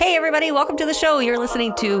everybody. Welcome to the show. You're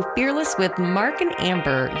listening to Fearless with Mark and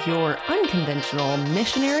Amber, your unconventional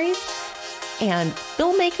missionaries and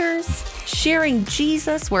filmmakers sharing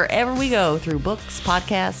Jesus wherever we go through books,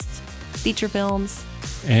 podcasts, feature films.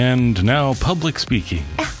 And now public speaking.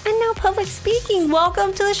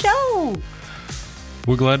 Welcome to the show.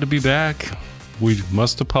 We're glad to be back. We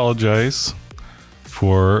must apologize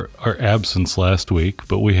for our absence last week,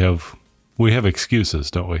 but we have excuses,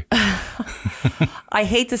 don't we? I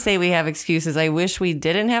hate to say we have excuses. I wish we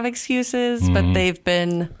didn't have excuses, but they've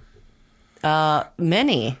been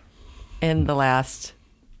many in the last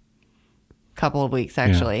couple of weeks,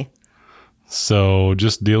 actually. Yeah. So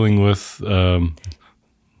just dealing with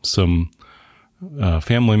some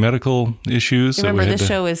family medical issues. Remember, this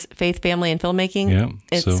show is faith, family, and filmmaking.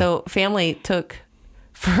 Yeah. So family took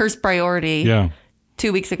first priority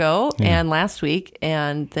 2 weeks ago and last week.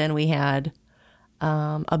 And then we had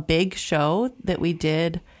a big show that we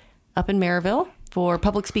did up in Maryville for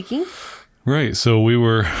public speaking. Right. So we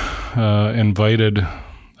were invited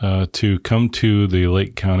to come to the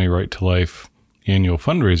Lake County Right to Life annual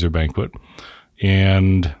fundraiser banquet.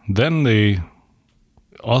 And then they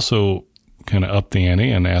also kind of upped the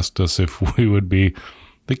ante and asked us if we would be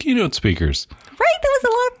the keynote speakers. Right. That was a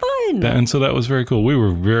lot of fun. And so that was very cool. We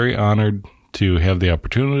were very honored to have the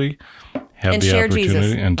opportunity, and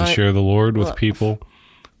to share the Lord with people,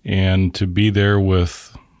 and to be there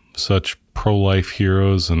with such pro-life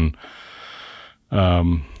heroes. And,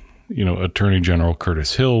 Attorney General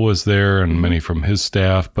Curtis Hill was there, and many from his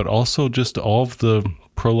staff, but also just all of the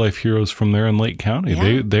pro-life heroes from there in Lake County.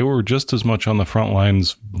 Yeah. They were just as much on the front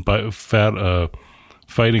lines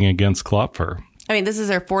fighting against Klopfer. I mean, this is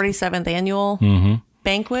our 47th annual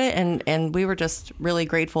banquet, and we were just really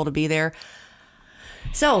grateful to be there.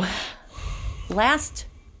 So, last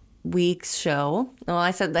week's show,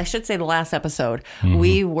 I should say the last episode,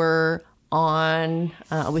 we were on,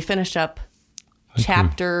 we finished up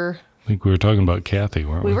chapter... I think we were talking about Kathy,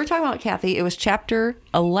 weren't we? We were talking about Kathy. It was chapter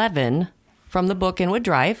 11 from the book Inwood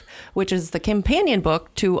Drive, which is the companion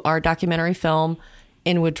book to our documentary film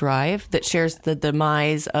Inwood Drive that shares the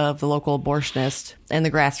demise of the local abortionist and the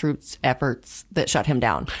grassroots efforts that shut him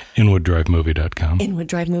down. InwoodDriveMovie.com.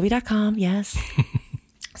 InwoodDriveMovie.com, yes.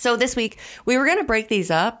 So this week, we were going to break these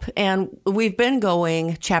up, and we've been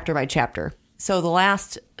going chapter by chapter. So the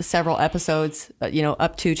last several episodes,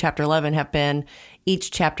 up to chapter 11, have been each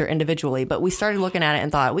chapter individually. But we started looking at it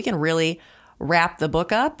and thought we can really wrap the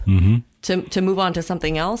book up to move on to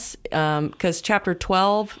something else, because chapter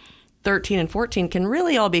 12, 13, and 14 can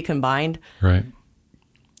really all be combined. Right.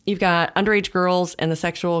 You've got underage girls and the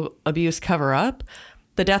sexual abuse cover-up,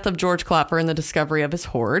 the death of George Klopfer and the discovery of his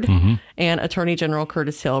hoard, and Attorney General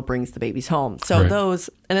Curtis Hill brings the babies home. So those,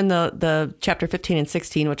 and then the chapter 15 and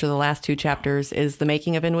 16, which are the last two chapters, is the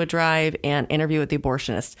making of Inwood Drive and Interview with the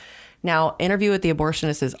Abortionist. Now, Interview with the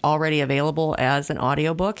Abortionist is already available as an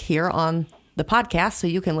audiobook here on the podcast, so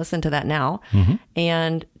you can listen to that now.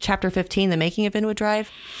 And chapter 15, the making of Inwood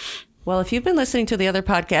Drive, well, if you've been listening to the other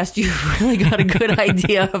podcast, you've really got a good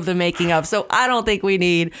idea of the making of. So I don't think we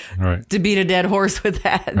need to beat a dead horse with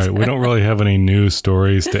that. Right. We don't really have any new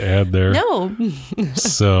stories to add there. No.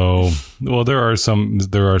 So, well, there are some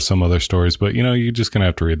other stories, but you're just going to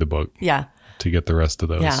have to read the book. Yeah. To get the rest of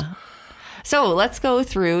those. Yeah. So let's go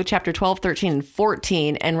through chapter 12, 13, and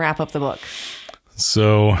 14 and wrap up the book.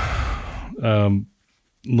 So,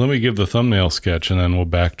 let me give the thumbnail sketch and then we'll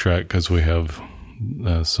backtrack because we have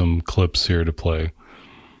some clips here to play.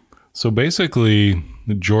 So basically,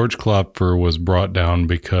 George Klopfer was brought down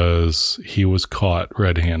because he was caught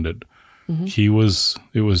red-handed. It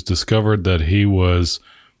was discovered that he was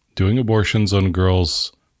doing abortions on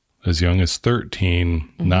girls as young as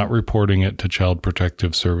 13, not reporting it to Child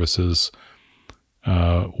Protective Services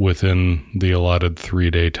within the allotted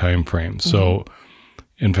 3-day time frame. So,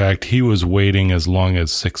 in fact, he was waiting as long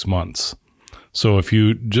as 6 months. So if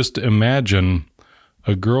you just imagine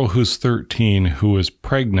a girl who's 13 who is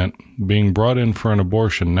pregnant being brought in for an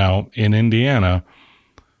abortion. Now, in Indiana,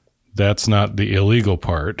 that's not the illegal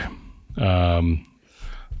part.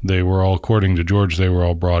 They were all, according to George, they were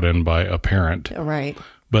all brought in by a parent. Right.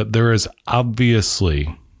 But there is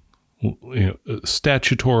obviously,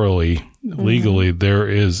 statutorily, legally, there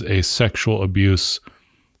is a sexual abuse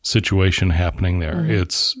situation happening there.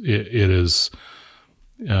 It is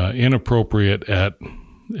inappropriate at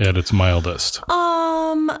its mildest.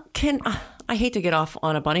 I hate to get off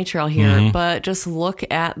on a bunny trail here, but just look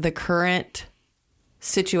at the current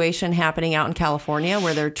situation happening out in California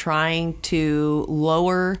where they're trying to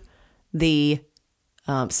lower the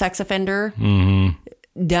sex offender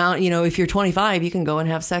down, if you're 25, you can go and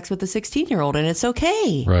have sex with a 16-year-old and it's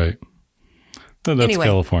okay. Right. But that's anyway,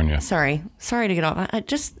 California. Sorry to get off.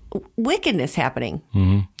 Just wickedness happening.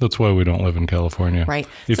 Mm-hmm. That's why we don't live in California. Right.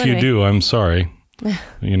 If you do, I'm sorry.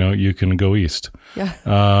 You can go east. Yeah.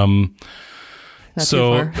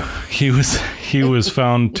 So he was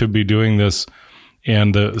found to be doing this,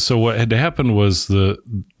 and so what had happened was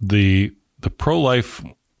the pro-life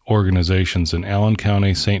organizations in Allen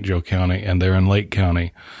County, St. Joe County, and they're in Lake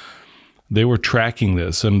County. They were tracking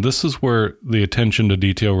this, and this is where the attention to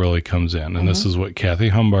detail really comes in, and this is what Kathy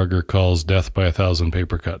Humbarger calls death by 1,000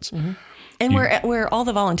 paper cuts. Mm-hmm. And where all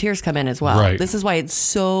the volunteers come in as well. Right. This is why it's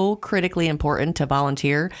so critically important to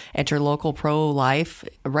volunteer at your local pro-life,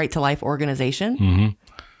 Right to Life organization. Mm-hmm.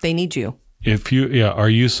 They need you. Are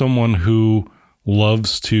you someone who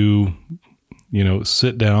loves to,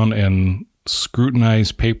 sit down and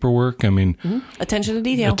scrutinize paperwork? I mean, attention to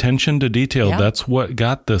detail. Yeah. That's what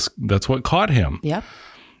got this. That's what caught him. Yep.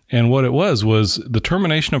 And what it was the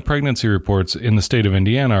termination of pregnancy reports in the state of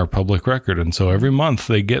Indiana are public record. And so every month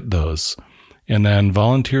they get those. And then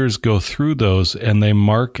volunteers go through those and they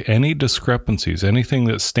mark any discrepancies, anything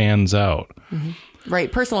that stands out. Mm-hmm.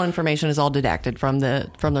 Right. Personal information is all redacted from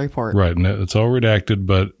the report. Right. And it's all redacted,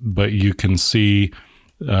 but you can see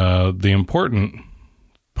the important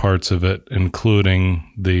parts of it,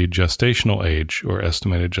 including the gestational age or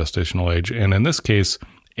estimated gestational age. And in this case,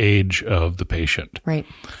 age of the patient. Right.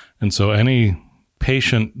 And so any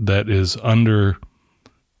patient that is under,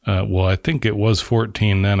 I think it was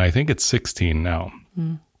 14 then, I think it's 16 now,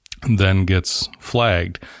 then gets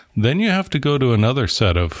flagged. Then you have to go to another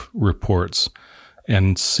set of reports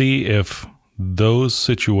and see if those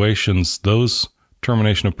situations, those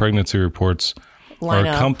termination of pregnancy reports are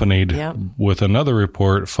accompanied with another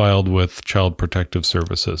report filed with Child Protective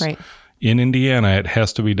Services. Right. In Indiana, it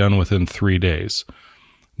has to be done within 3 days.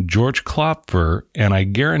 George Klopfer, and I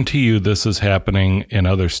guarantee you this is happening in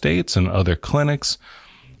other states and other clinics,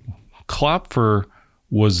 Klopfer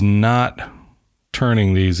was not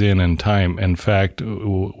turning these in time. In fact,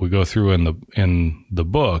 we go through in the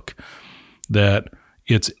book that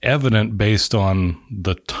it's evident based on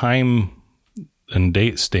the time and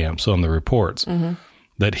date stamps on the reports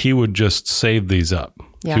that he would just save these up.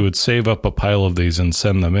 Yeah. He would save up a pile of these and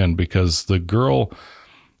send them in because the girl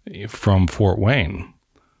from Fort Wayne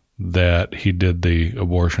that he did the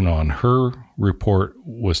abortion on, her report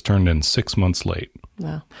was turned in 6 months late.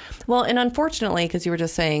 Wow. Well, and unfortunately, because you were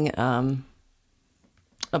just saying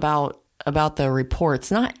about the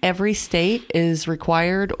reports, not every state is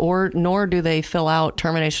required nor do they fill out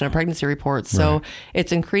termination of pregnancy reports. So right.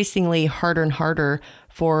 It's increasingly harder and harder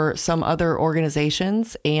for some other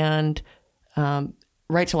organizations and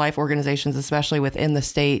Right to Life organizations, especially within the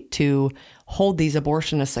state, to hold these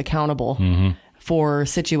abortionists accountable for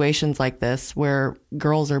situations like this where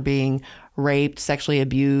girls are being raped, sexually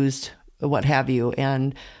abused, what have you.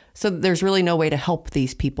 And so there's really no way to help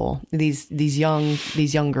these people, these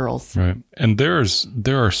young girls. Right. And there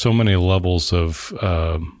are so many levels of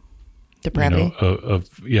depravity,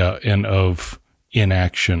 and of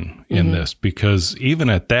inaction in this, because even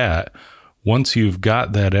at that, once you've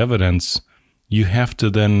got that evidence, you have to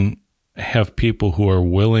then have people who are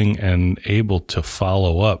willing and able to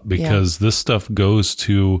follow up, because this stuff goes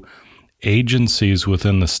to agencies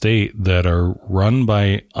within the state that are run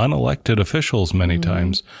by unelected officials many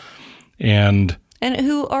times, and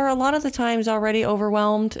who are a lot of the times already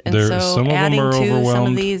overwhelmed, and so some of adding them are to overwhelmed, some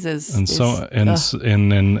of these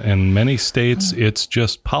in many states it's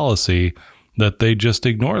just policy that they just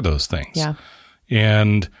ignore those things. Yeah.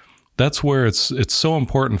 And that's where it's so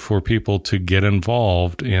important for people to get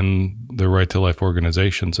involved in the Right to Life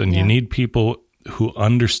organizations, and you need people who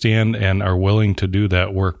understand and are willing to do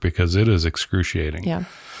that work, because it is excruciating. Yeah.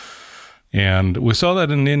 And we saw that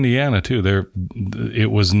in Indiana too. It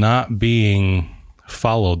was not being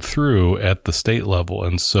followed through at the state level,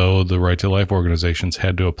 and so the Right to Life organizations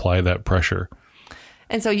had to apply that pressure.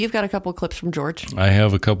 And so you've got a couple of clips from George. I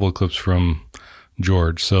have a couple of clips from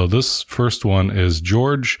George. So this first one is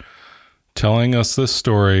George telling us this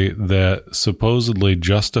story that supposedly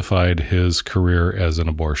justified his career as an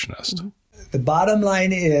abortionist. The bottom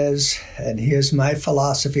line is, and here's my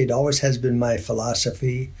philosophy, it always has been my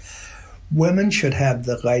philosophy, women should have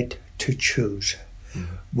the right to choose.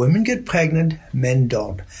 Women get pregnant, men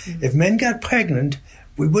don't. If men got pregnant,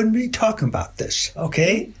 we wouldn't be talking about this,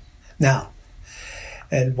 okay? Now,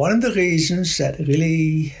 and one of the reasons that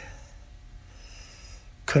really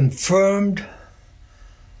confirmed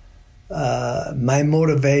my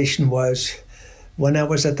motivation was when I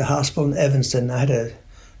was at the hospital in Evanston. I had a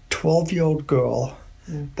 12-year-old girl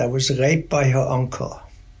that was raped by her uncle.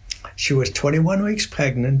 She was 21 weeks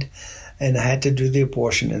pregnant and had to do the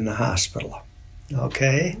abortion in the hospital.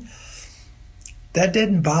 Okay? That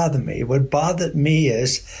didn't bother me. What bothered me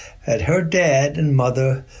is that her dad and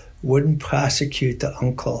mother wouldn't prosecute the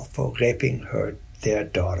uncle for raping their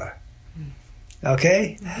daughter.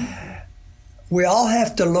 Okay? We all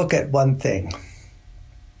have to look at one thing.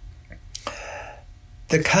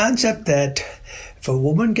 The concept that if a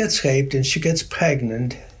woman gets raped and she gets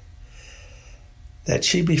pregnant, that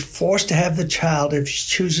she be forced to have the child if she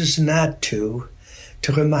chooses not to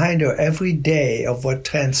remind her every day of what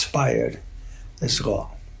transpired, is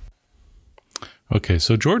wrong. Okay,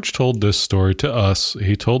 so George told this story to us.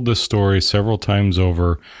 He told this story several times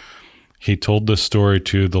over. He told this story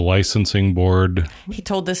to the licensing board. He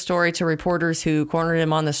told this story to reporters who cornered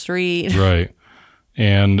him on the street. Right.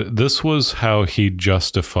 And this was how he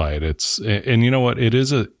justified it. And you know what? It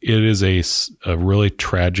is a really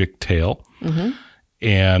tragic tale. Mm-hmm.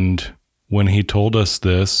 And when he told us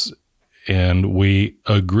this, and we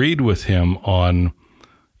agreed with him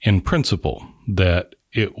in principle, that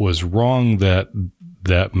it was wrong that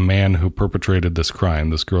that man who perpetrated this crime,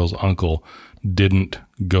 this girl's uncle, didn't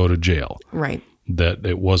go to jail. Right. That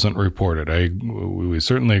it wasn't reported. We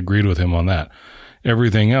certainly agreed with him on that.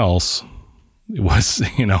 Everything else was,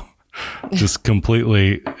 just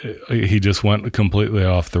completely, he just went completely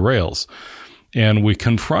off the rails. And we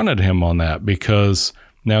confronted him on that because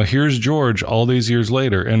now here's George all these years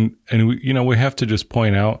later. And we have to just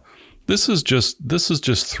point out, this is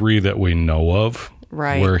just three that we know of.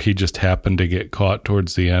 Right. Where he just happened to get caught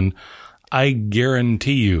towards the end. I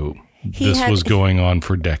guarantee you this was going on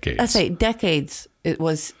for decades. I say decades. It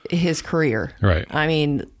was his career. Right. I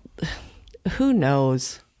mean, who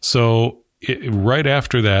knows? So right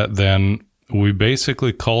after that, then we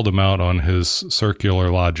basically called him out on his circular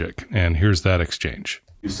logic. And here's that exchange.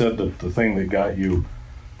 You said that the thing that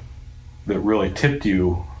really tipped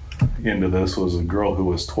you into this was a girl who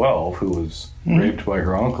was 12 who was raped by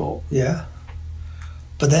her uncle. Yeah.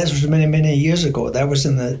 But that was many, many years ago. That was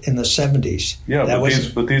in the 70s. Yeah,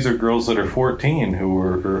 but these are girls that are 14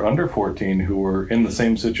 or under 14 who were in the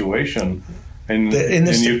same situation, and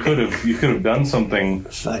you could have done something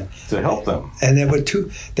to help them. And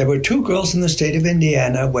there were two girls in the state of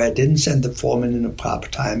Indiana where I didn't send the foreman in the proper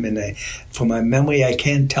time. And from my memory, I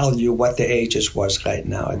can't tell you what the ages was right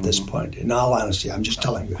now at this point. In all honesty, I'm just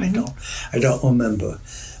telling you, I don't remember.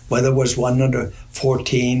 Whether it was one under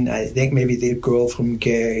 14, I think maybe the girl from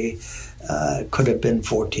Gary could have been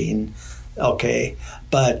 14, okay.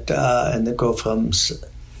 But, and the girl from South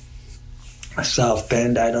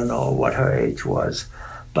Bend, I don't know what her age was.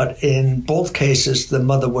 But in both cases, the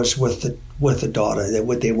mother was with the daughter.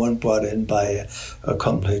 They weren't brought in by a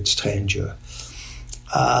complete stranger.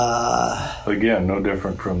 Again, no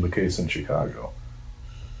different from the case in Chicago.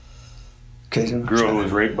 The girl who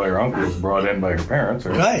was raped by her uncle was brought in by her parents.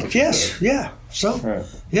 Right. Yes. Yeah. So. Right.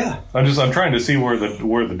 Yeah. I'm trying to see where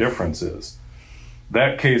the difference is.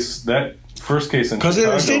 That first case in Chicago. Because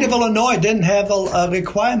the state of Illinois didn't have a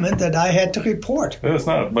requirement that I had to report. It's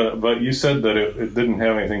not. But you said that it didn't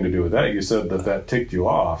have anything to do with that. You said that ticked you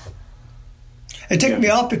off. It ticked me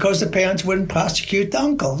off because the parents wouldn't prosecute the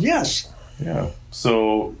uncle. Yes. Yeah.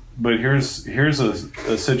 So, but here's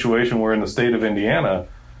a situation where in the state of Indiana,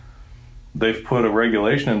 they've put a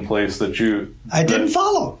regulation in place that I didn't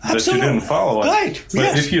follow. Absolutely. That you didn't follow. Right.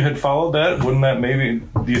 But if you had followed that, wouldn't that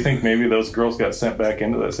do you think maybe those girls got sent back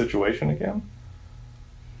into that situation again?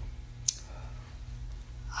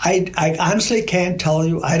 I honestly can't tell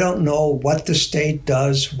you. I don't know what the state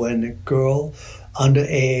does when a girl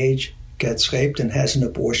underage gets raped and has an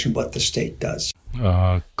abortion, what the state does.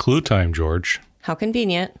 Clue time, George. How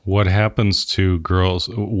convenient. What happens to girls?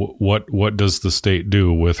 What does the state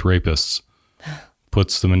do with rapists?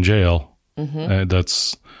 Puts them in jail. Mm-hmm.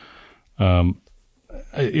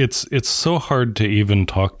 It's so hard to even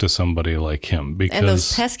talk to somebody like him because and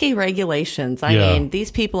those pesky regulations. I mean, these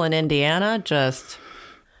people in Indiana just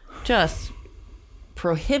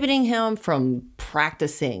prohibiting him from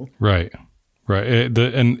practicing. Right.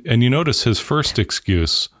 And you notice his first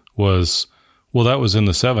excuse was, well, that was in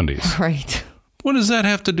the 70s. Right. What does that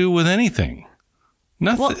have to do with anything?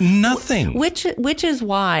 Nothing. Which is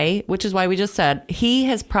why we just said he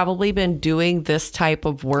has probably been doing this type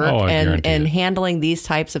of work and handling these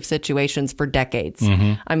types of situations for decades.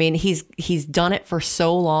 Mm-hmm. I mean, he's done it for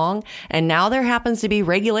so long, and now there happens to be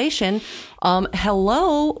regulation.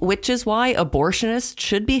 Which is why abortionists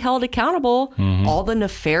should be held accountable. Mm-hmm. All the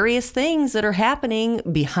nefarious things that are happening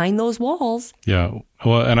behind those walls. Yeah.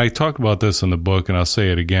 Well, and I talked about this in the book, and I'll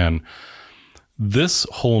say it again. This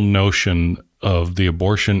whole notion of the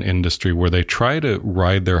abortion industry where they try to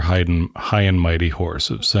ride their high and mighty horse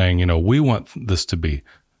of saying, you know, we want this to be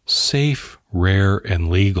safe, rare, and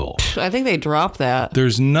legal. I think they dropped that.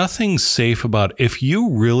 There's nothing safe about, if you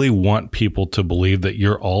really want people to believe that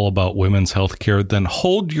you're all about women's health care, then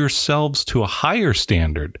hold yourselves to a higher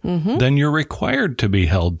standard than you're required to be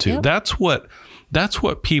held to. Yep. That's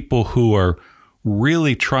what people who are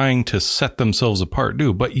really trying to set themselves apart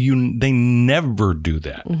do, but they never do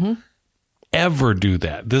that. Ever do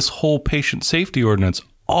that. This whole patient safety ordinance,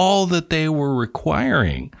 all that they were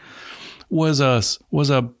requiring was a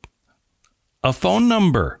phone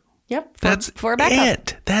number. Yep. That's for a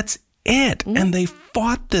backup. That's it. And they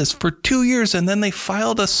fought this for 2 years, and then they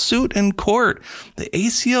filed a suit in court. The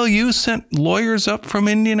ACLU sent lawyers up from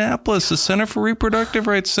Indianapolis. The Center for Reproductive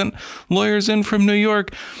Rights sent lawyers in from New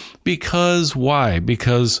York. Because why?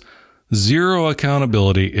 Because zero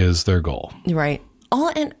accountability is their goal. Right.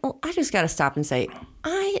 And I just got to stop and say,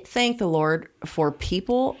 I thank the Lord for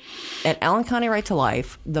people at Allen County Right to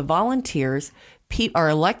Life, the volunteers, our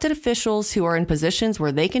elected officials who are in positions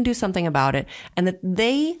where they can do something about it, and that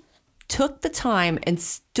they took the time and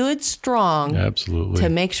stood strong Absolutely. To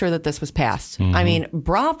make sure that this was passed. I mean,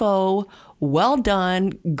 bravo, well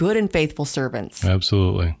done, good and faithful servants.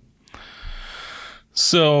 Absolutely.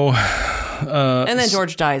 So... and then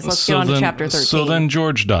George dies. Let's get on to chapter 13. So then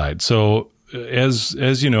George died. So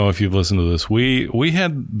as you know, if you've listened to this, we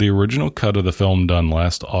had the original cut of the film done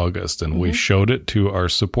last August, and we showed it to our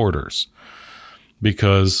supporters.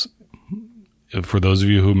 Because for those of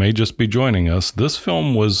you who may just be joining us, this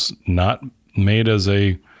film was not made as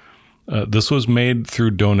this was made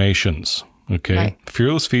through donations. Okay. Right.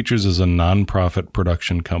 Fearless Features is a nonprofit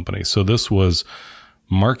production company. So this was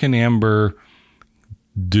Mark and Amber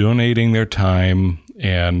donating their time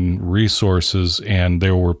and resources, and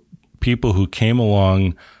there were people who came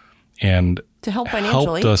along and to help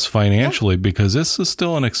helped us financially, because this is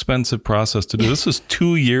still an expensive process to do. This is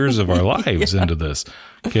 2 years of our lives into this.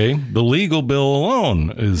 Okay. The legal bill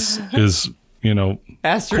alone is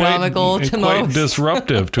astronomical quite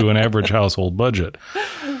disruptive to an average household budget.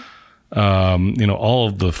 All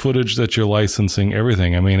of the footage that you're licensing,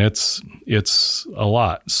 everything. I mean, it's a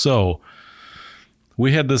lot. So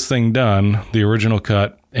we had this thing done, the original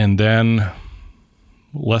cut, and then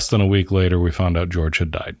less than a week later, we found out George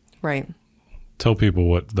had died. Right. Tell people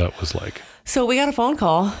what that was like. So we got a phone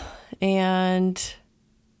call, or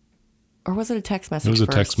was it a text message? It was a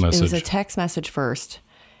text message. It was a text message first,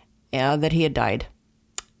 that he had died.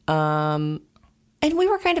 And we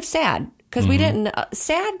were kind of sad because we didn't,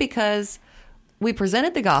 because we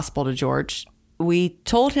presented the gospel to George. We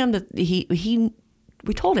told him that we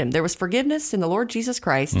told him there was forgiveness in the Lord Jesus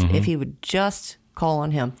Christ if he would just call on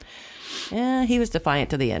him. He was defiant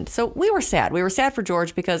to the end. So we were sad. We were sad for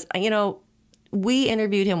George because, we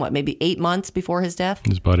interviewed him, maybe 8 months before his death? It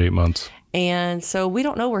was about 8 months. And so we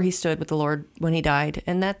don't know where he stood with the Lord when he died.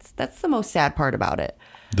 And that's the most sad part about it.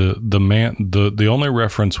 The only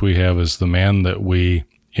reference we have is the man that we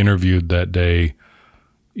interviewed that day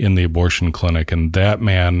in the abortion clinic. And that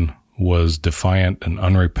man was defiant and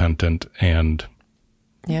unrepentant. And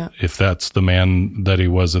if that's the man that he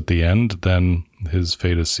was at the end, then his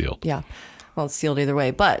fate is sealed. Yeah. Well, it's sealed either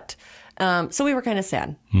way. But so we were kind of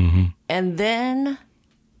sad. And then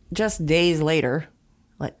just days later,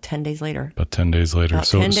 10 days later. About 10 days later. About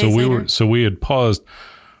 10 days later. We had paused.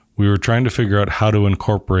 We were trying to figure out how to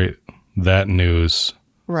incorporate that news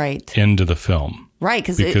into the film. Right,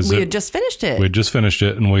 because we had just finished it. We had just finished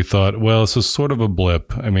it, and we thought, well, this is sort of a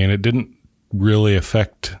blip. I mean, it didn't really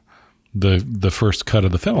affect the first cut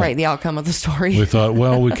of the film. Right, the outcome of the story. We thought,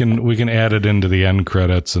 well, we can add it into the end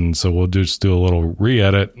credits, and so we'll just do a little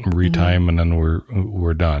re-edit, retime, and then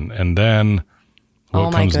we're done. And then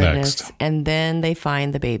what comes next? And then they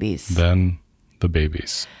find the babies. Then the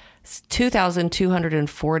babies.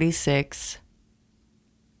 2,246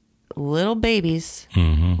 little babies,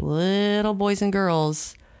 little boys and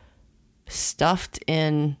girls, stuffed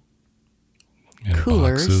in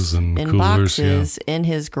coolers, boxes in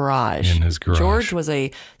his garage. George was a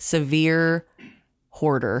severe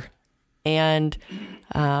hoarder. And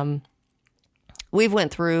we've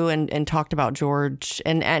went through and talked about George.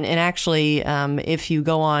 And actually, if you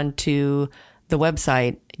go on to the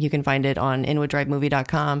website, you can find it on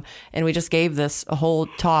inwooddrivemovie.com. And we just gave this a whole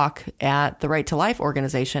talk at the Right to Life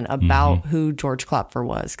organization about who George Klopfer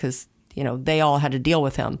was, because, they all had to deal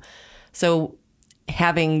with him. So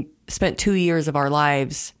having spent 2 years of our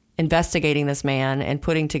lives investigating this man and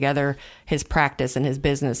putting together his practice and his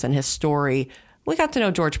business and his story, we got to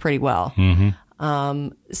know George pretty well.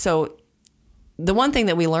 So the one thing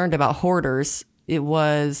that we learned about hoarders, it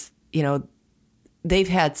was, they've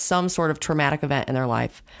had some sort of traumatic event in their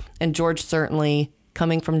life. And George certainly,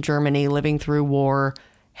 coming from Germany, living through war,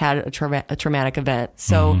 had a traumatic event.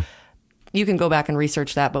 So you can go back and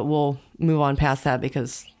research that, but we'll move on past that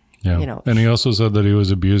because, you know. And he also said that he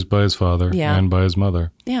was abused by his father and by his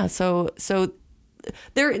mother. Yeah. So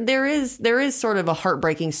there is sort of a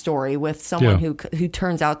heartbreaking story with someone who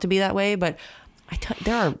turns out to be that way, but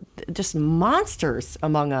there are just monsters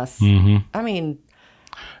among us. I mean,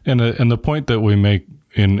 and the point that we make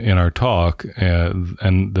in our talk,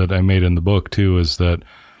 and that I made in the book too, is that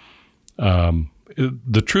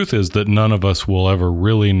the truth is that none of us will ever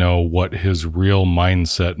really know what his real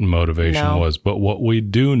mindset and motivation was. But what we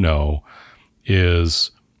do know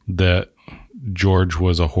is that George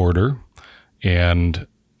was a hoarder, and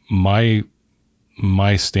my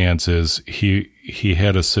stance is he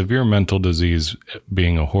had a severe mental disease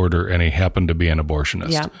being a hoarder, and he happened to be an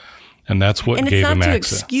abortionist. Yeah. And that's what gave him access. And it's not to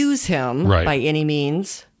excuse him by any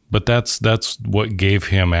means. But that's what gave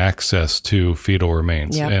him access to fetal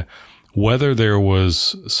remains. Yeah. Whether there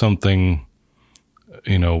was something,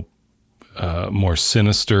 more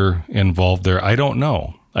sinister involved there, I don't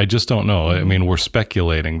know. I just don't know. I mean, we're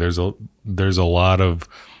speculating. There's a lot of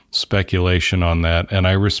speculation on that, and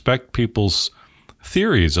I respect people's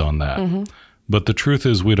theories on that. But the truth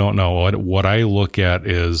is, we don't know. What I look at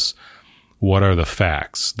is, what are the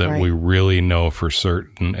facts that we really know for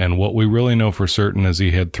certain? And what we really know for certain is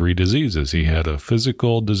he had 3 diseases. He had a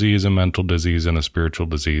physical disease, a mental disease, and a spiritual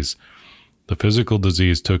disease. The physical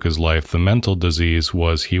disease took his life. The mental disease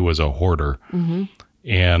was he was a hoarder.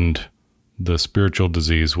 And the spiritual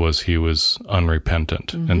disease was he was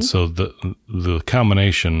unrepentant. And so the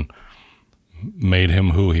combination made him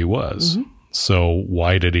who he was. So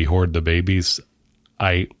why did he hoard the babies?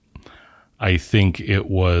 I think it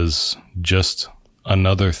was just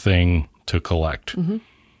another thing to collect.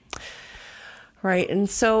 Right. And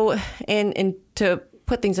so, and to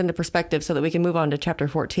put things into perspective so that we can move on to chapter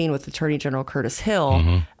 14 with Attorney General Curtis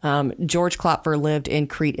Hill, George Klopfer lived in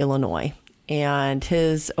Crete, Illinois. And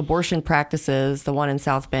his abortion practices, the one in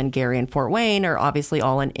South Bend, Gary, and Fort Wayne, are obviously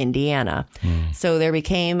all in Indiana. So there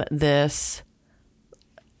became this,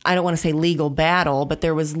 I don't want to say legal battle, but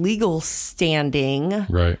there was legal standing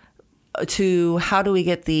to how do we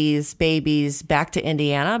get these babies back to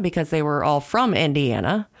Indiana, because they were all from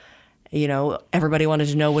Indiana. Everybody wanted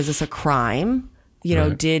to know, was this a crime?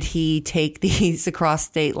 Did he take these across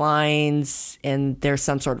state lines and there's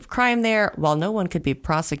some sort of crime there? Well, no one could be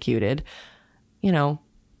prosecuted,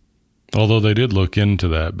 Although they did look into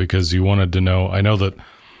that because you wanted to know. I know that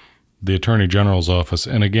the Attorney General's office,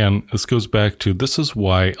 and again, this goes back to, this is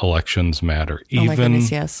why elections matter. Oh my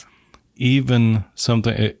goodness, yes. Even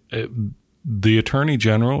something, the Attorney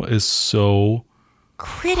General is so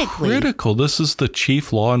critical. This is the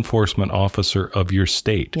chief law enforcement officer of your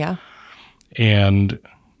state. Yeah. And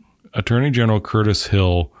Attorney General Curtis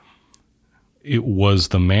Hill, it was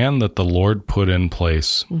the man that the Lord put in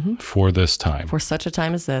place for this time. For such a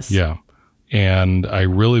time as this. Yeah. And I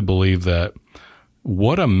really believe that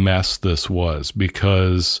what a mess this was,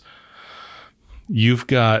 because you've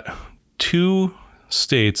got two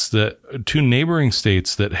neighboring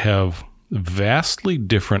states that have vastly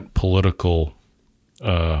different political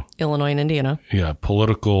Illinois and Indiana. Yeah,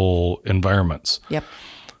 political environments. Yep.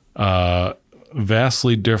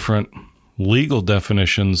 Vastly different legal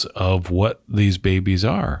definitions of what these babies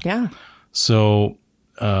are. Yeah. So,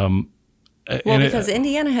 because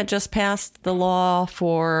Indiana had just passed the law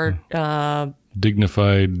for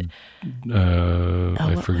dignified.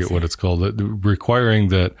 I forget what it's called. Requiring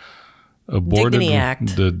that aborted Dignity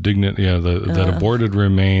Act. That aborted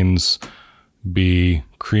remains be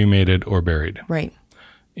cremated or buried. Right.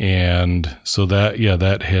 And so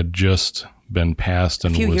that had just been passed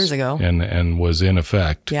and a few years ago and was in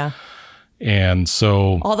effect. Yeah. And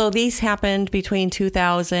so, although these happened between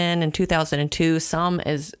 2000 and 2002, some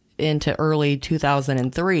is into early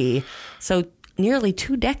 2003. So nearly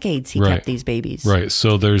 2 decades he kept these babies. Right.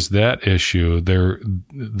 So there's that issue.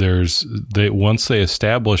 Once they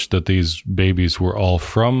established that these babies were all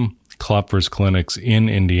from Klopfer's clinics in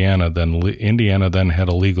Indiana, then Indiana then had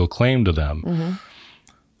a legal claim to them.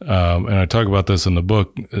 And I talk about this in the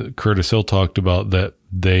book. Curtis Hill talked about that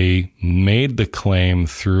they made the claim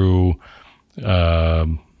through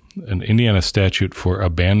an Indiana statute for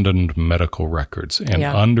abandoned medical records. And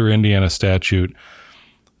under Indiana statute,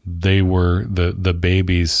 they were the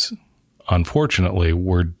babies, unfortunately,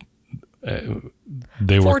 were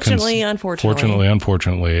Fortunately,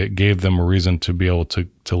 unfortunately, it gave them a reason to be able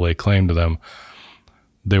to lay claim to them.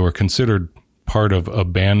 They were considered part of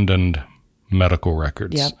abandoned medical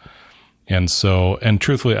records. Yep. And so, and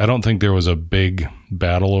truthfully, I don't think there was a big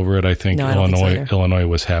battle over it. I think No, I don't think so Illinois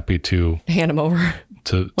was happy to hand them over.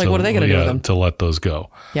 what are they going to do with them? To let those go.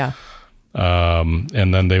 Yeah.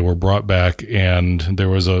 And then they were brought back, and there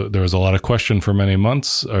was a lot of question for many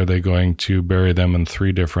months. Are they going to bury them in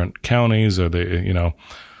 3 different counties? Are they,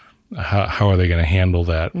 how are they going to handle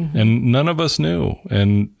that? Mm-hmm. And none of us knew.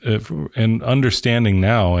 And understanding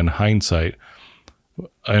now in hindsight,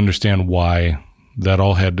 I understand why that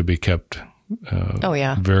all had to be kept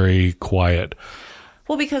very quiet.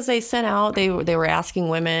 Well, because they sent out, they were asking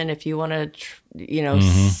women if you want to,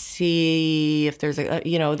 see if there's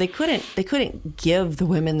they couldn't give the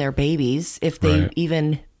women their babies if they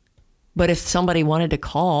but if somebody wanted to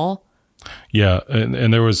call. Yeah.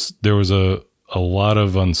 And there was a lot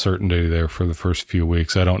of uncertainty there for the first few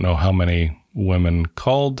weeks. I don't know how many women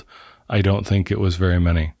called. I don't think it was very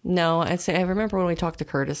many. No, I remember when we talked to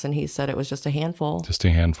Curtis and he said it was just a handful. Just a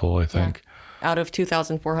handful, I think. Yeah. Out of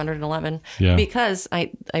 2,411. Yeah. Because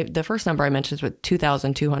the first number I mentioned was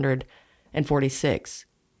 2,246.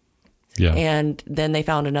 Yeah. And then they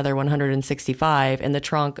found another 165 in the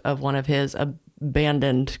trunk of one of his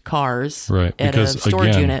abandoned cars at a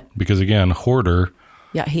storage unit. Because again, hoarder.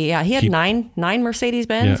 Yeah, he had nine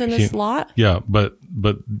Mercedes-Benz in this lot. Yeah, but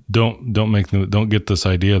don't get this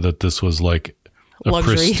idea that this was like a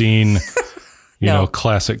luxury, pristine,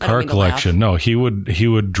 classic car collection. No, he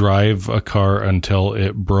would drive a car until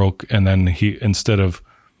it broke, and then instead of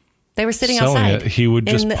they were sitting selling outside, it, he would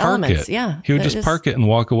just park elements. it. Yeah, he would just park it and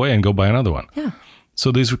walk away and go buy another one. Yeah.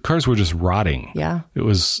 So these cars were just rotting. Yeah. It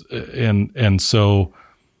was, and so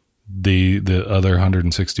the other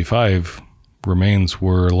 165 remains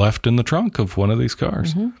were left in the trunk of one of these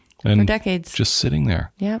cars, and for decades, just sitting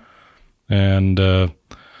there. Yep. And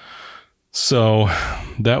so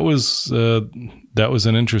that was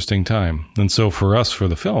an interesting time. And so for us, for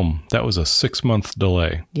the film, that was a 6-month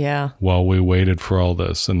delay. Yeah. While we waited for all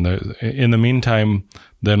this, and in the meantime,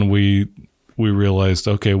 then we realized,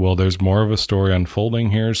 okay, well, there's more of a story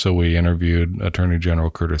unfolding here. So we interviewed Attorney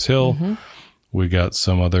General Curtis Hill. Mm-hmm. We got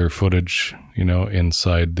some other footage,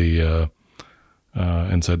 inside the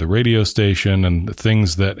radio station, and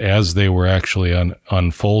things that as they were actually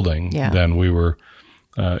unfolding, then we were,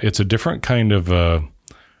 it's a different kind of,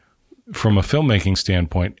 from a filmmaking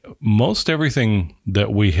standpoint, most everything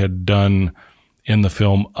that we had done in the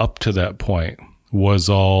film up to that point was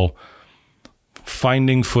all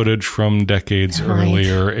finding footage from decades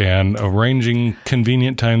earlier and arranging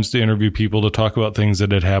convenient times to interview people to talk about things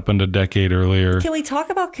that had happened a decade earlier. Can we talk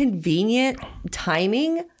about convenient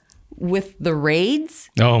timing with the raids?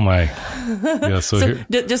 Oh my. Yeah. So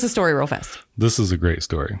just a story real fast. This is a great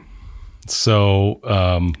story. So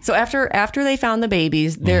after they found the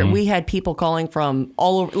babies, we had people calling from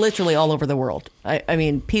literally all over the world. I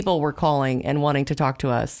mean, people were calling and wanting to talk to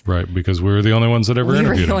us. Right, because we were the only ones that ever interviewed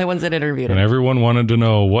him. We were the only ones that interviewed him. And everyone wanted to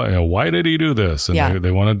know why did he do this? And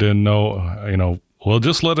they wanted to know, well,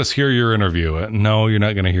 just let us hear your interview. No, you're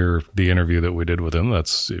not going to hear the interview that we did with him.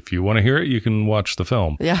 That's, if you want to hear it, you can watch the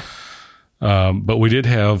film. Yeah. But we did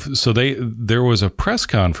have, there was a press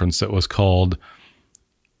conference that was called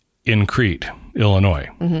in Crete, Illinois,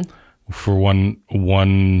 for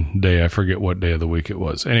one day. I forget what day of the week it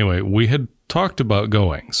was. Anyway, we had talked about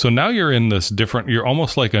going. So now you're in this you're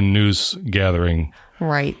almost like a news gathering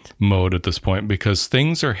mode at this point, because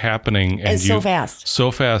things are happening and so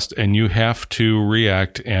fast, and you have to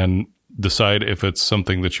react and decide if it's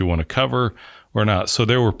something that you want to cover or not. So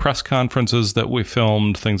there were press conferences that we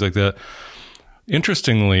filmed, things like that.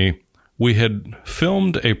 Interestingly, we had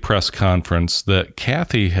filmed a press conference that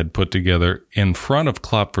Kathy had put together in front of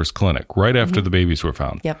Klopfer's clinic right after the babies were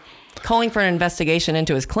found. Yep. Calling for an investigation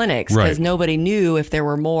into his clinics, because nobody knew if there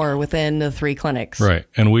were more within the 3 clinics. Right.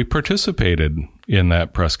 And we participated in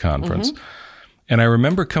that press conference. And I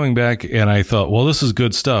remember coming back and I thought, well, this is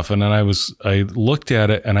good stuff. And then I looked at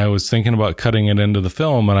it and I was thinking about cutting it into the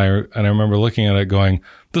film. And I remember looking at it going,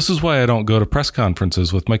 this is why I don't go to press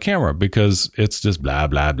conferences with my camera, because it's just blah,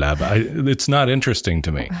 blah, blah, blah. It's not interesting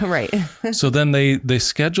to me. Right. So then they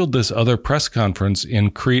scheduled this other press conference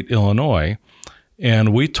in Crete, Illinois,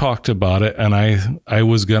 and we talked about it, and I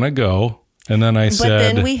was going to go. And then I said...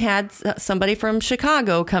 But then we had somebody from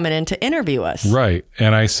Chicago coming in to interview us. Right.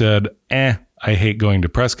 And I said, I hate going to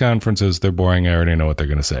press conferences. They're boring. I already know what they're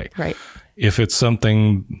going to say. Right. If it's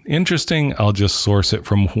something interesting, I'll just source it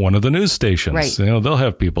from one of the news stations. Right. They'll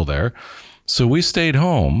have people there. So we stayed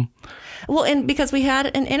home. Well, and because we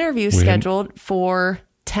had an interview scheduled for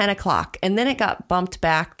 10 o'clock, and then it got bumped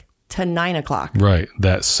back to 9 o'clock. Right.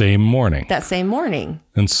 That same morning.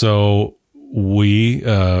 And so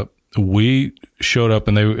we showed up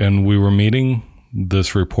and we were meeting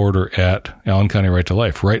this reporter at Allen County Right to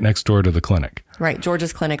Life, right next door to the clinic. Right.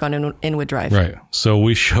 George's clinic on Inwood Drive. Right. So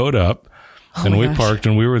we showed up and we parked,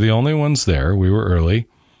 and we were the only ones there. We were early.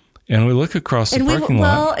 And we look across the parking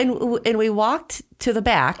lot. Well, and we walked to the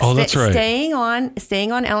back. Oh, that's right. Staying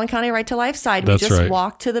on Allen County Right to Life side. That's we just right.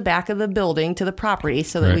 walked to the back of the building, to the property,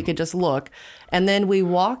 so that we could just look. And then we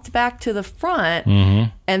walked back to the front,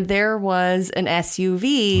 and there was an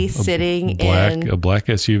SUV sitting a black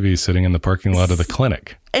SUV sitting in the parking lot of the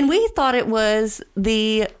clinic. And we thought it was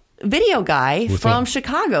the video guy from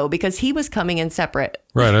Chicago, because he was coming in separate.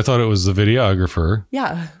 Right. I thought it was the videographer.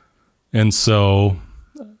 Yeah. And so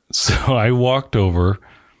I walked over,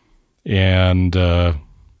 and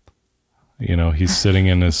he's sitting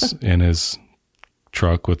in his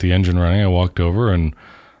truck with the engine running. I walked over, and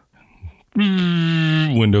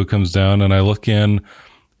window comes down, and I look in,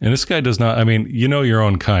 and this guy does not. I mean, your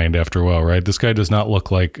own kind after a while, right? This guy does not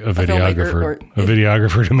look like a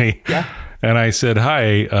videographer to me. Yeah. And I said,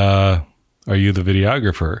 "Hi, are you the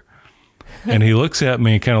videographer?" And he looks at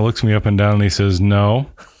me, kind of looks me up and down, and he says,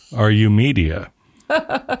 "No, are you media?"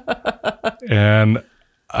 And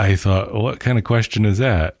I thought, what kind of question is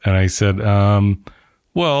that? And I said,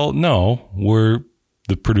 well, no, we're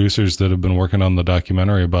the producers that have been working on the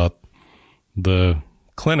documentary about the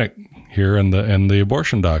clinic here and the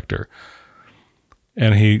abortion doctor.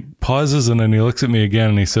 And he pauses, and then he looks at me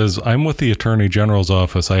again, and he says, I'm with the Attorney General's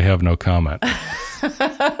office. I have no comment.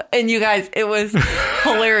 And you guys, it was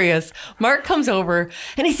hilarious. Mark comes over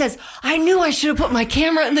and he says, I knew I should have put my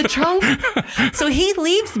camera in the trunk. So he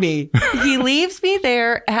leaves me. He leaves me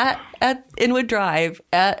there at Inwood Drive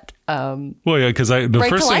at well, yeah, because the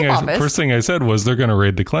first thing I said was they're going to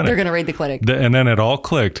raid the clinic. They're going to raid the clinic. And then it all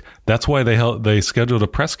clicked. That's why they scheduled a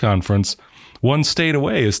press conference one state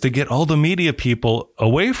away, is to get all the media people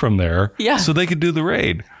away from there, so they could do the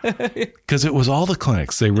raid. Because it was all the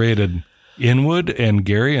clinics. They raided Inwood and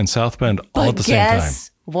Gary and South Bend all at the same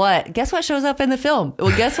time. Guess what shows up in the film?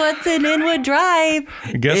 Well, guess what's in Inwood Drive?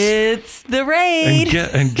 It's the raid.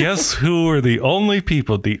 And guess who are the only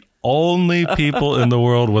people in the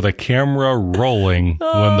world with a camera rolling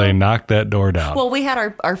when they knocked that door down? Well, we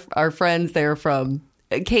had our friends there from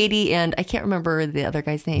Katie, and I can't remember the other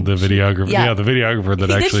guy's name. The videographer. Yeah, the videographer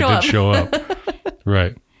that actually did show up.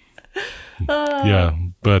 Right. Yeah,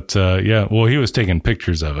 but well, he was taking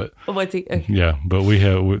pictures of it. What's he? Yeah, but we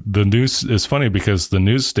have the news. It's funny because the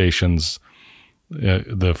news stations,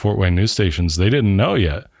 the Fort Wayne news stations, they didn't know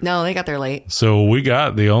yet. No, they got there late. So we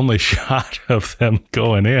got the only shot of them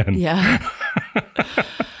going in. Yeah.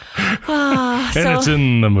 It's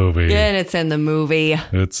in the movie. Yeah, and it's in the movie.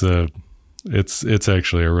 It's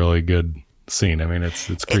actually a really good scene. I mean,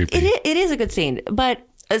 it's creepy. It is a good scene, but.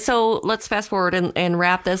 So let's fast forward and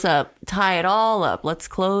wrap this up, tie it all up. Let's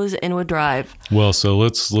close Inwood Drive. Well, so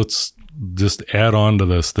let's just add on to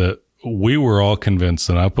this that we were all convinced,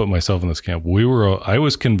 and I put myself in this camp. I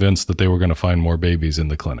was convinced that they were going to find more babies in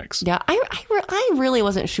the clinics. Yeah, I really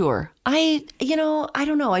wasn't sure. I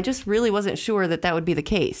don't know. I just really wasn't sure that would be the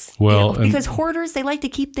case. Well, because hoarders, they like to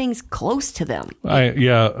keep things close to them.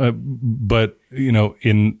 But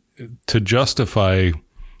to justify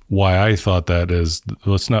why I thought that is,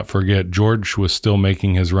 let's not forget, George was still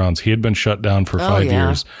making his rounds. He had been shut down for 5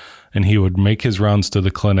 years, and he would make his rounds to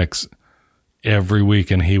the clinics every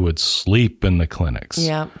week, and he would sleep in the clinics.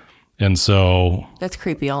 Yeah. And so that's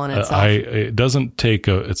creepy all in itself.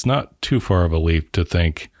 It's not too far of a leap to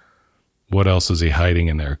think, what else is he hiding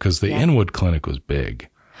in there? Because the Inwood clinic was big.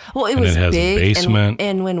 Well, it was has big, a basement.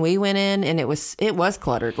 And when we went in, and it was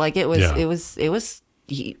cluttered. Like it was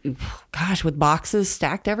with boxes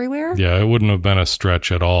stacked everywhere. Yeah, it wouldn't have been a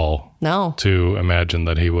stretch at all. No. To imagine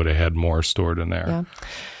that he would have had more stored in there. Yeah.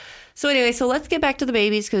 So anyway, let's get back to the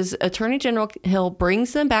babies, because Attorney General Hill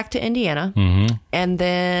brings them back to Indiana, and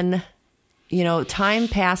then, time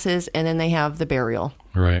passes, and then they have the burial.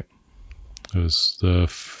 Right. It was the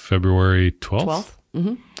February 12th. 12th.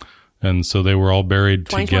 Mm-hmm. And so they were all buried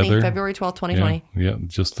together. February 12th, 2020. Yeah,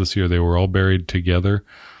 just this year. They were all buried together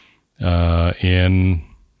in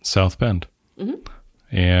South Bend.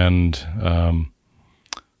 Mm-hmm. And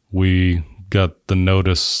we got the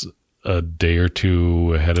notice a day or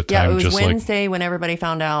two ahead of time. Yeah, it was Wednesday when everybody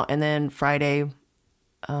found out, and then Friday,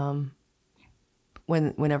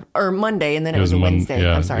 whenever, or Monday, and then it was a Wednesday.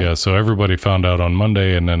 Yeah, I'm sorry. Yeah, so everybody found out on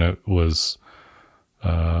Monday, and then it was,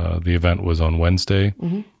 the event was on Wednesday.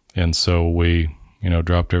 Mm-hmm. And so we,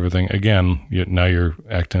 dropped everything. Again, now you're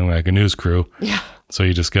acting like a news crew. Yeah. So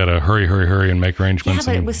you just got to hurry and make arrangements.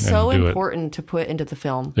 Yeah, but it was so important to put into the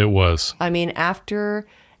film. It was. I mean, after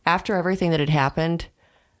everything that had happened,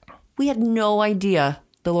 We had no idea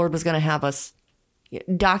the Lord was going to have us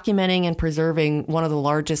documenting and preserving one of the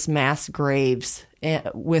largest mass graves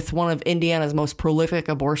with one of Indiana's most prolific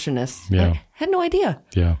abortionists. Yeah. I had no idea.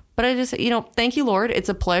 Yeah. But I just, thank you, Lord. It's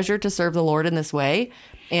a pleasure to serve the Lord in this way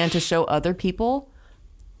and to show other people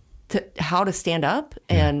how to stand up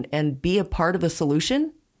and be a part of the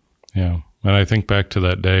solution. Yeah. And I think back to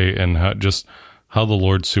that day and how the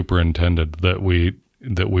Lord superintended that we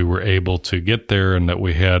were able to get there and that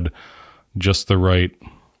we had just the right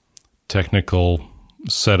technical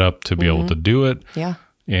setup to be able to do it. Yeah.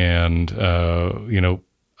 And,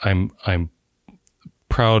 I'm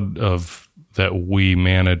proud of that we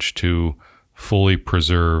managed to fully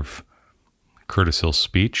preserve Curtis Hill's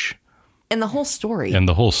speech. And the whole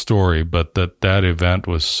story. But that event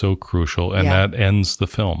was so crucial. And that ends the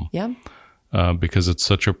film. Yeah. Because it's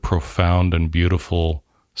such a profound and beautiful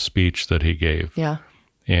speech that he gave. Yeah.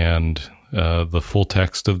 And the full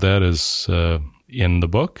text of that is in the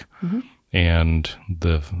book. Mm-hmm. And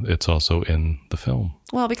it's also in the film.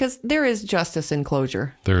 Well, because there is justice in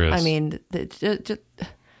closure. There is. I mean,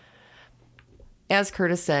 as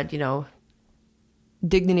Curtis said,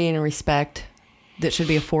 dignity and respect that should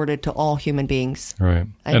be afforded to all human beings. Right.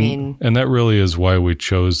 And that really is why we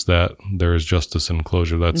chose that there is justice in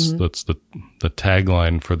closure. That's the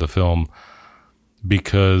tagline for the film,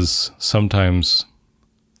 because sometimes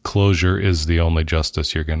closure is the only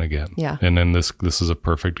justice you're going to get. Yeah. And then this is a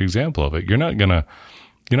perfect example of it. You're not going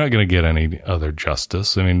to get any other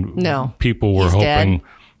justice. I mean, no. People were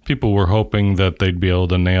hoping that they'd be able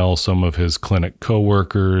to nail some of his clinic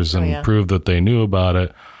coworkers and prove that they knew about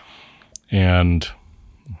it. And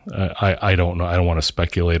I don't know. I don't want to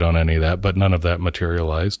speculate on any of that, but none of that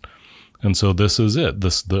materialized. And so this is it.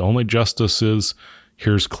 The only justice is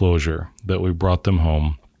here's closure, that we brought them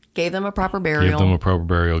home. Gave them a proper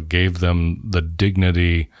burial. Gave them the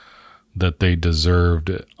dignity that they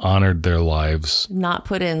deserved, honored their lives. Not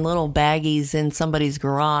put in little baggies in somebody's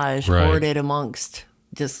garage, hoarded amongst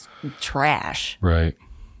just trash. Right.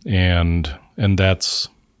 And that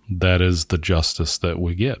is the justice that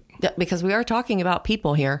we get. Yeah, because we are talking about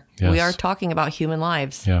people here. Yes. We are talking about human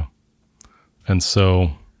lives. Yeah. And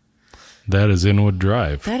so that is Inwood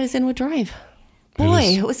Drive.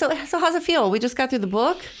 Boy, so how's it feel? We just got through the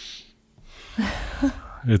book.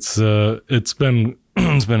 It's been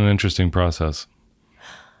an interesting process.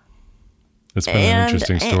 It's been an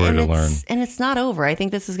interesting story to learn. And it's not over. I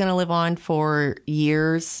think this is going to live on for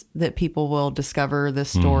years, that people will discover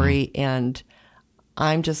this story. Mm-hmm. And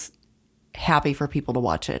I'm just happy for people to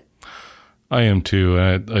watch it. I am too.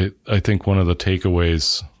 And I think one of the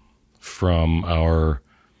takeaways from our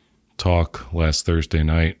talk last Thursday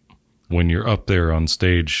night, when you're up there on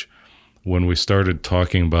stage, when we started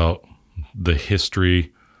talking about the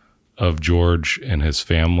history of George and his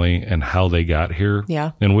family and how they got here.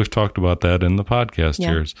 Yeah. And we've talked about that in the podcast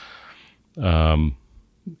years.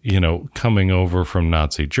 Coming over from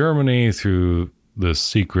Nazi Germany through the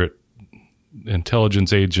secret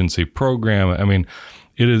intelligence agency program. I mean,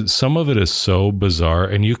 some of it is so bizarre,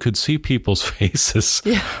 and you could see people's faces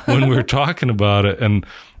when we were talking about it, and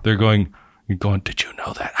you're going, did you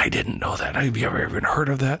know that? I didn't know that. Have you ever even heard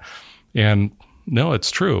of that? And no,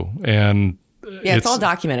 it's true. And it's all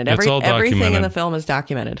documented. Everything in the film is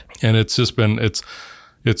documented. And it's just been,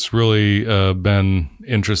 it's really been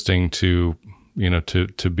interesting to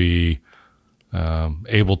be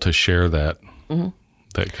able to share that,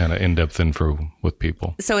 that kind of in-depth info with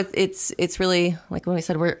people. So it's really, like when we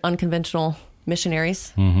said, we're unconventional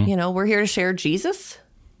missionaries. Mm-hmm. We're here to share Jesus,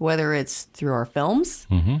 whether it's through our films,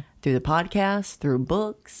 through the podcast, through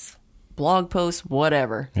books, blog posts,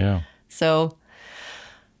 whatever. Yeah. So,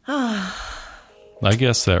 I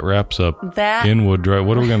guess that wraps up Inwood Drive.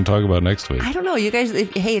 What are we going to talk about next week? I don't know. You guys,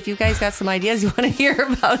 if you guys got some ideas you want to hear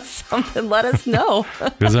about something, let us know.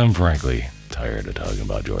 Because I'm frankly tired of talking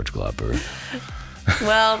about George Klopper.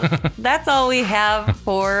 Well, that's all we have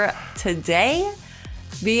for today.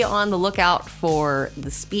 Be on the lookout for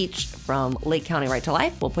the speech from Lake County Right to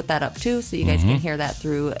Life. We'll put that up too, so you guys can hear that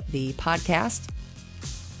through the podcast.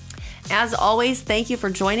 As always, thank you for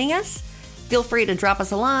joining us. Feel free to drop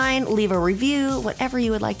us a line, leave a review, whatever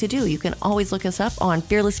you would like to do. You can always look us up on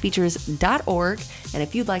fearlessfeatures.org. And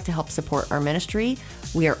if you'd like to help support our ministry,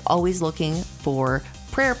 we are always looking for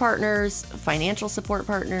prayer partners, financial support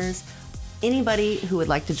partners, anybody who would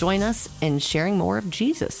like to join us in sharing more of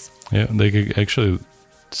Jesus. Yeah, they could actually,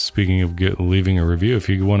 speaking of leaving a review, if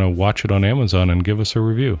you want to watch it on Amazon and give us a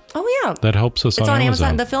review. Oh, yeah. That helps us. It's on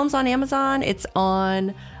Amazon. The film's on Amazon. It's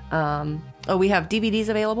on, we have DVDs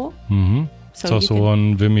available. Mm-hmm. So it's also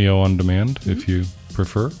on Vimeo on demand if you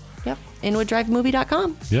prefer. Yep.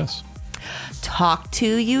 InwoodDriveMovie.com. Yes. Talk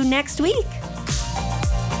to you next week.